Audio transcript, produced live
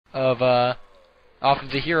of off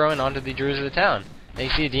of the hero and onto the druids of the town. And you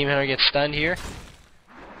see a demon hunter get stunned here.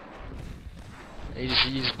 He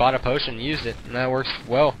just bought a potion and used it, and that works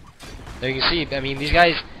well. There you can see. I mean, these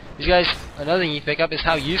guys. Another thing you pick up is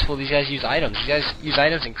how useful these guys use items. These guys use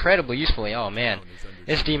items incredibly usefully. Oh man,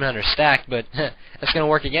 this demon hunter's stacked, but that's gonna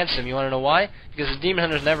work against him. You want to know why? Because the demon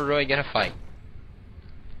hunters never really get a fight.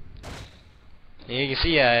 And you can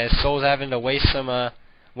see his soul's having to waste a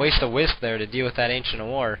wisp there to deal with that ancient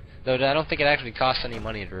war. Though I don't think it actually costs any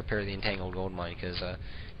money to repair the entangled gold mine, because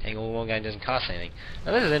entangled gold mine doesn't cost anything.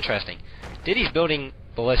 Now this is interesting. Diddy's building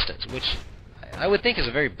ballistas, which I would think is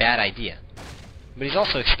a very bad idea. But he's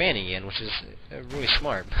also expanding again, which is really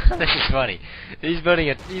smart. This is funny. He's building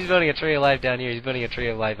a tree of life down here. He's building a tree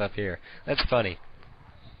of life up here. That's funny.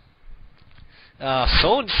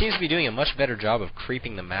 Soul seems to be doing a much better job of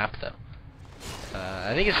creeping the map, though.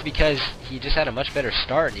 I think it's because he just had a much better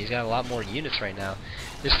start, and he's got a lot more units right now.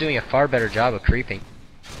 Just doing a far better job of creeping.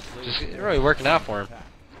 Just really working out for him.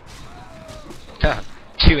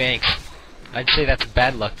 2 inks. I'd say that's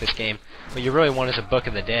bad luck this game. What you really want is a Book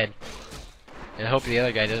of the Dead. And I hope the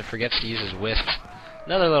other guy doesn't forget to use his wisps.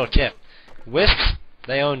 Another little tip. Wisps,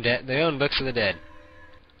 they own Books of the Dead.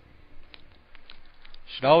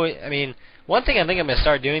 Should always, I mean, one thing I think I'm going to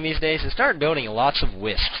start doing these days is start building lots of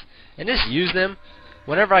wisps. And just use them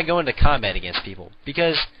whenever I go into combat against people.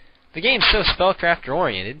 Because the game's so spellcrafter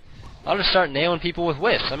oriented, I'll just start nailing people with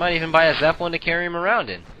wisps. I might even buy a Zeppelin to carry them around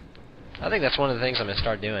in. I think that's one of the things I'm going to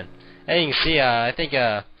start doing. And you can see, I think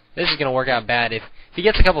this is going to work out bad. If he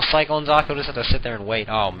gets a couple cyclones off, he'll just have to sit there and wait.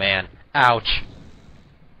 Oh, man. Ouch.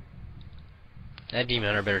 That demon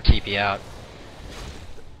hunter better TP out.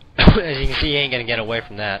 As you can see, he ain't going to get away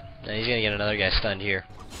from that. And he's going to get another guy stunned here.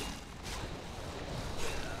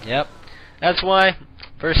 Yep. That's why,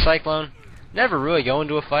 first cyclone, never really go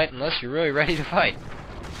into a fight unless you're really ready to fight.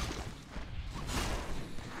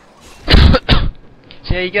 So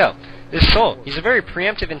there you go. This Soul, he's a very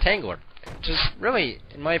preemptive entangler. Which is really,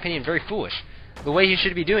 in my opinion, very foolish. The way he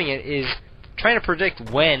should be doing it is trying to predict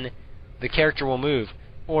when the character will move,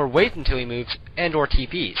 or wait until he moves, and or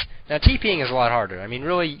TPs. Now TPing is a lot harder. I mean,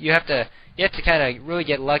 really, you have to kind of really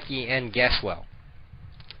get lucky and guess well.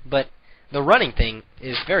 But the running thing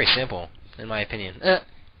is very simple, in my opinion.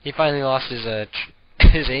 He finally lost his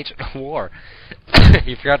ancient war.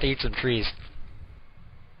 He forgot to eat some trees.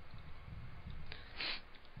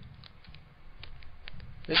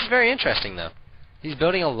 This is very interesting, though. He's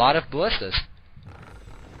building a lot of ballistas.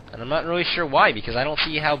 And I'm not really sure why, because I don't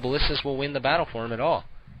see how ballistas will win the battle for him at all.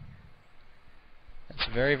 That's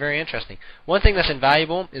very, very interesting. One thing that's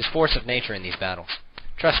invaluable is force of nature in these battles.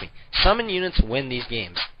 Trust me, summon units win these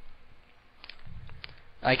games.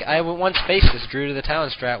 Like, I once faced this Druid of the Town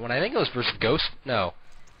strat when I think it was versus Ghost. No.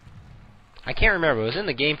 I can't remember. It was in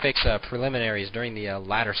the Game Fix preliminaries during the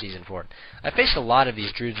latter season for it. I faced a lot of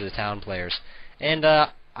these Druids of the Town players. And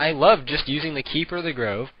I loved just using the Keeper of the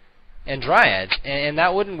Grove and Dryads, and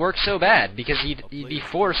that wouldn't work so bad because he'd be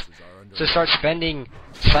forced to start spending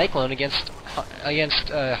Cyclone against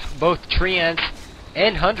both Tree Ants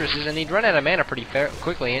and Huntresses, and he'd run out of mana pretty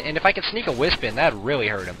quickly. And if I could sneak a Wisp in, that'd really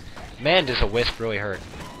hurt him. Man, does a Wisp really hurt.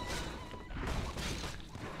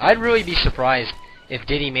 I'd really be surprised if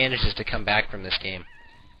Diddy manages to come back from this game.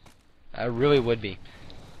 I really would be.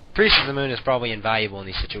 Priest of the Moon is probably invaluable in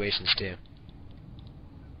these situations too.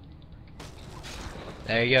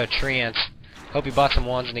 There you go, Tree Ants. Hope he bought some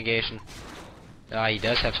Wands of Negation. Ah, he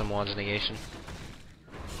does have some Wands of Negation.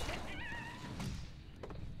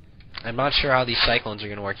 I'm not sure how these Cyclones are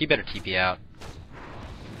going to work. He better TP out.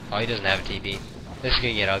 Oh, he doesn't have a TP. This is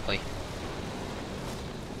going to get ugly.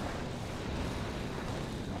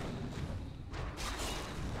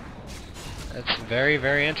 That's very,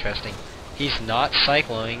 very interesting. He's not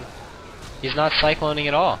cycloning. He's not cycloning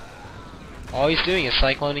at all. All he's doing is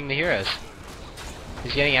cycloning the heroes.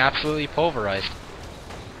 He's getting absolutely pulverized.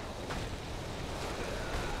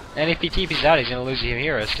 And if he TPs out, he's going to lose the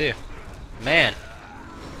heroes too. Man.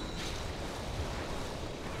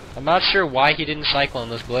 I'm not sure why he didn't cyclone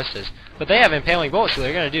those ballistas. But they have impaling bolts, so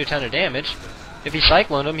they're going to do a ton of damage. If he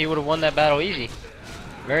cycloned them, he would have won that battle easy.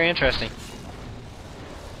 Very interesting.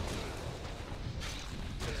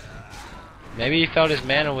 Maybe he felt his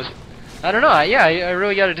mana was... I don't know. Yeah, I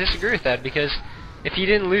really got to disagree with that, because if he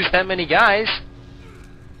didn't lose that many guys,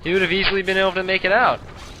 he would have easily been able to make it out.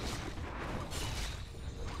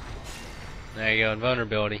 There you go,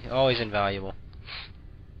 invulnerability. Always invaluable.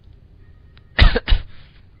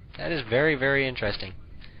 That is very, very interesting.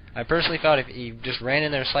 I personally thought if he just ran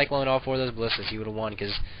in there cyclone all four of those ballistas, he would have won,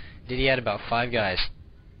 because Diddy had about 5 guys.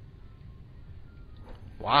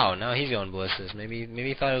 Wow, now he's going ballistas. Maybe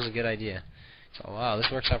he thought it was a good idea. So wow,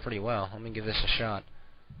 this works out pretty well. Let me give this a shot.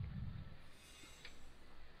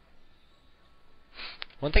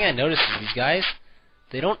 One thing I noticed is these guys,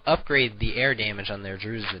 they don't upgrade the air damage on their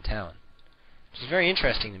Druids of the Town, which is very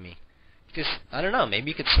interesting to me. Because, I don't know,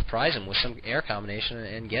 maybe you could surprise them with some air combination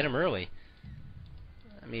and get them early.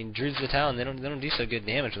 I mean, Druids of the Town, they don't do so good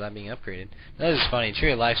damage without being upgraded. That is funny.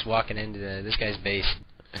 Tree of Life's walking into this guy's base.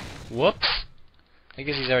 Whoops. I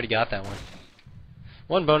guess he's already got that one.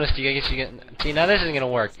 One bonus do you guess you get. See, now this isn't going to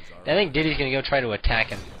work. I think Diddy's going to go try to attack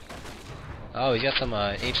him. Oh, he's got some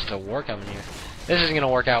Agents of War coming here. This isn't going to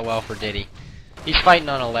work out well for Diddy. He's fighting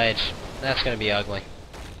on a ledge. That's going to be ugly.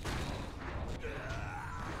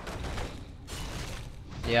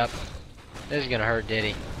 Yep. This is going to hurt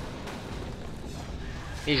Diddy.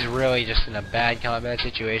 He's really just in a bad combat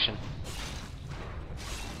situation.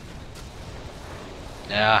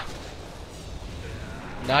 Yeah.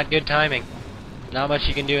 Not good timing. Not much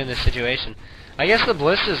you can do in this situation. I guess the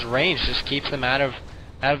ballista's range just keeps them out of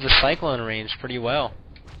the cyclone range pretty well.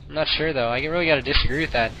 I'm not sure though. I really got to disagree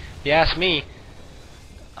with that. If you ask me,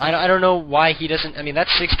 I don't know why he doesn't. I mean,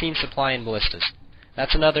 that's 16 supply in ballistas.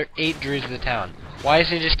 That's another 8 Druids of the Town. Why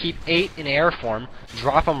doesn't he just keep 8 in air form,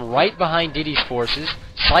 drop them right behind Diddy's forces,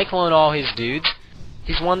 cyclone all his dudes?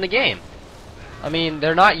 He's won the game. I mean,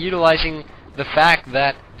 they're not utilizing the fact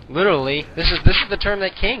that literally this is the term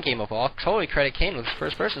that Kane came up with. I'll totally credit Kane with the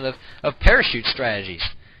first person of parachute strategies.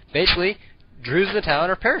 Basically, Druids of the Town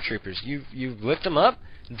are paratroopers. You lift them up,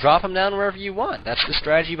 drop them down wherever you want. That's the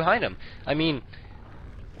strategy behind them. I mean,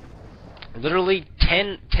 literally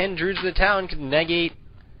 10 Druids of the Town can negate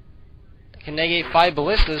 5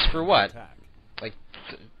 ballistas for what? Like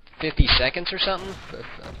 50 seconds or something?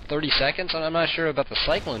 30 seconds? I'm not sure about the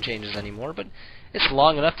cyclone changes anymore, but it's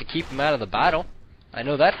long enough to keep them out of the battle. I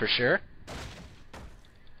know that for sure.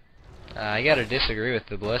 I gotta disagree with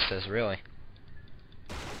the ballistas, really.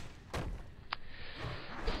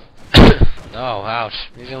 Oh, ouch.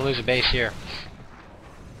 He's gonna lose a base here.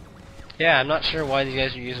 Yeah, I'm not sure why these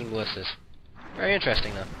guys are using ballistas. Very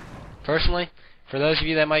interesting, though. Personally, for those of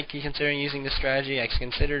you that might be considering using this strategy, I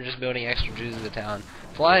consider just building extra Druids of the Town,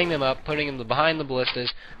 flying them up, putting them behind the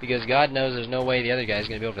ballistas, because God knows there's no way the other guy's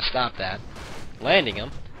going to be able to stop that, landing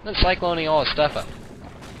them, then cycloning all his stuff up.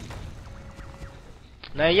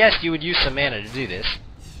 Now, yes, you would use some mana to do this,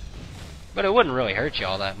 but it wouldn't really hurt you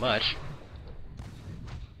all that much.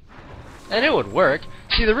 And it would work.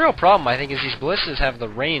 See, the real problem, I think, is these ballistas have the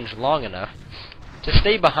range long enough to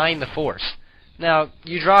stay behind the force. Now,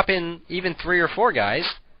 you drop in even 3 or 4 guys,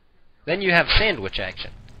 then you have sandwich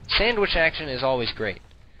action. Sandwich action is always great,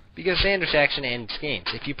 because sandwich action ends games.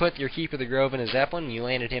 If you put your Keeper of the Grove in a Zeppelin and you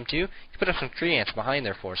landed him too, you put up some tree ants behind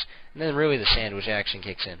their force, and then really the sandwich action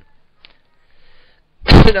kicks in.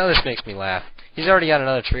 Now this makes me laugh. He's already got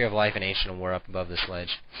another Tree of Life and Ancient of War up above this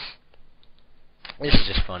ledge. This is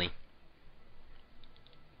just funny.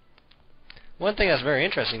 One thing that's very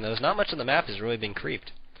interesting, though, is not much of the map has really been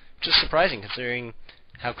creeped. Which is surprising, considering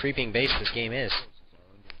how creeping based this game is.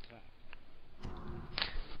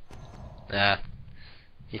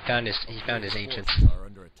 He found his ancients.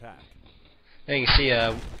 There you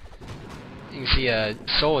can see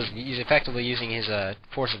Soul is he's effectively using his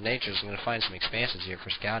Force of Nature. So I'm going to find some expansions here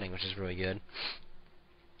for scouting, which is really good.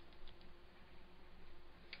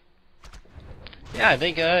 Yeah, I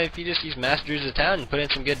think if you just use Master Druids of the Town and put in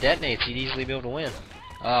some good detonates, you'd easily be able to win.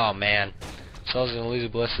 Oh man, Soul's going to lose a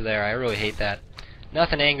ballista there. I really hate that.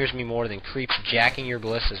 Nothing angers me more than creeps jacking your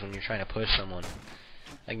ballistas when you're trying to push someone.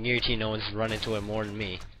 I can guarantee no one's run into it more than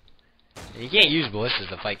me. And you can't use ballistas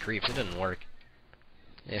to fight creeps. It doesn't work.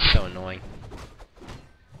 It's so annoying.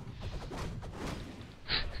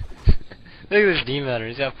 Look at this Demon Hunter.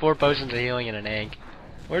 He's got 4 potions of healing and an Ankh.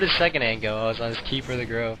 Where does second Ankh go? Oh, it's on his Keeper of the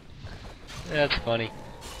Grove. That's funny.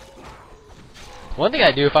 One thing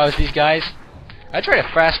I'd do if I was these guys, I'd try to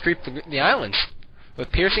fast creep the islands.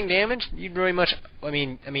 With piercing damage, you'd really much... I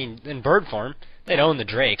mean, in bird form, they'd own the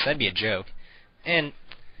Drakes. That'd be a joke. And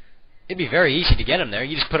it'd be very easy to get them there.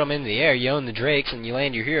 You just put them in the air, you own the Drakes, and you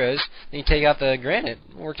land your heroes, then you take out the granite.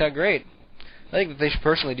 It worked out great. I think that they should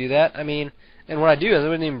personally do that. I mean, and what I do is I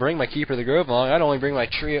wouldn't even bring my Keeper of the Grove along. I'd only bring my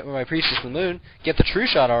Priestess of the Moon, get the True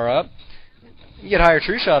Shot aura up. You get higher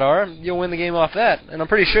True Shot aura, you'll win the game off that. And I'm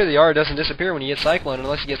pretty sure the aura doesn't disappear when you get Cyclone,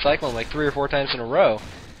 unless you get Cyclone like 3 or 4 times in a row.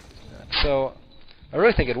 So, I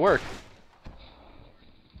really think it'd work.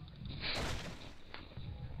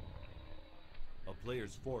 A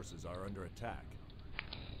player's forces are under attack.